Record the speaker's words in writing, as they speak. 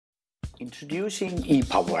Introducing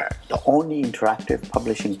Epubware, the only interactive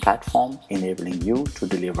publishing platform enabling you to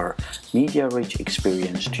deliver media-rich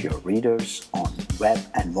experience to your readers on web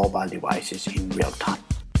and mobile devices in real time.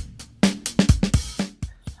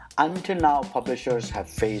 Until now, publishers have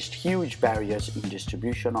faced huge barriers in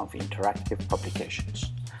distribution of interactive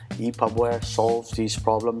publications. Epubware solves these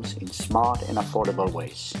problems in smart and affordable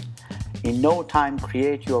ways. In no time,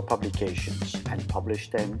 create your publications and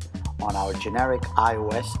publish them on our generic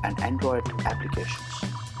iOS and Android applications.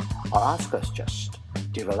 Or ask us just,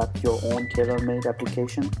 develop your own tailor-made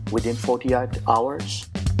application within 48 hours.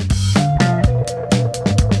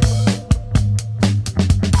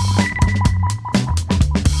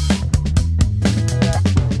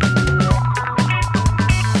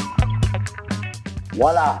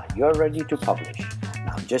 Voila, you're ready to publish.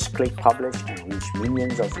 Now just click publish and reach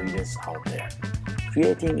millions of readers out there.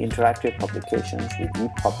 Creating interactive publications with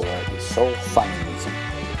Epubware is so fun and easy.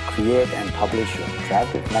 Create and publish your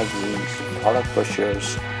interactive magazines, product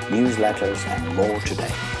brochures, newsletters, and more today.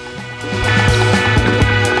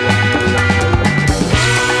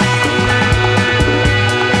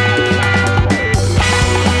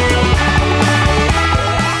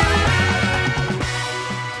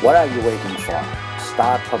 What are you waiting for?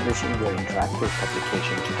 Start publishing your interactive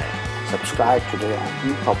publication today. Subscribe today on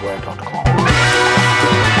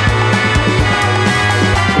epubware.com.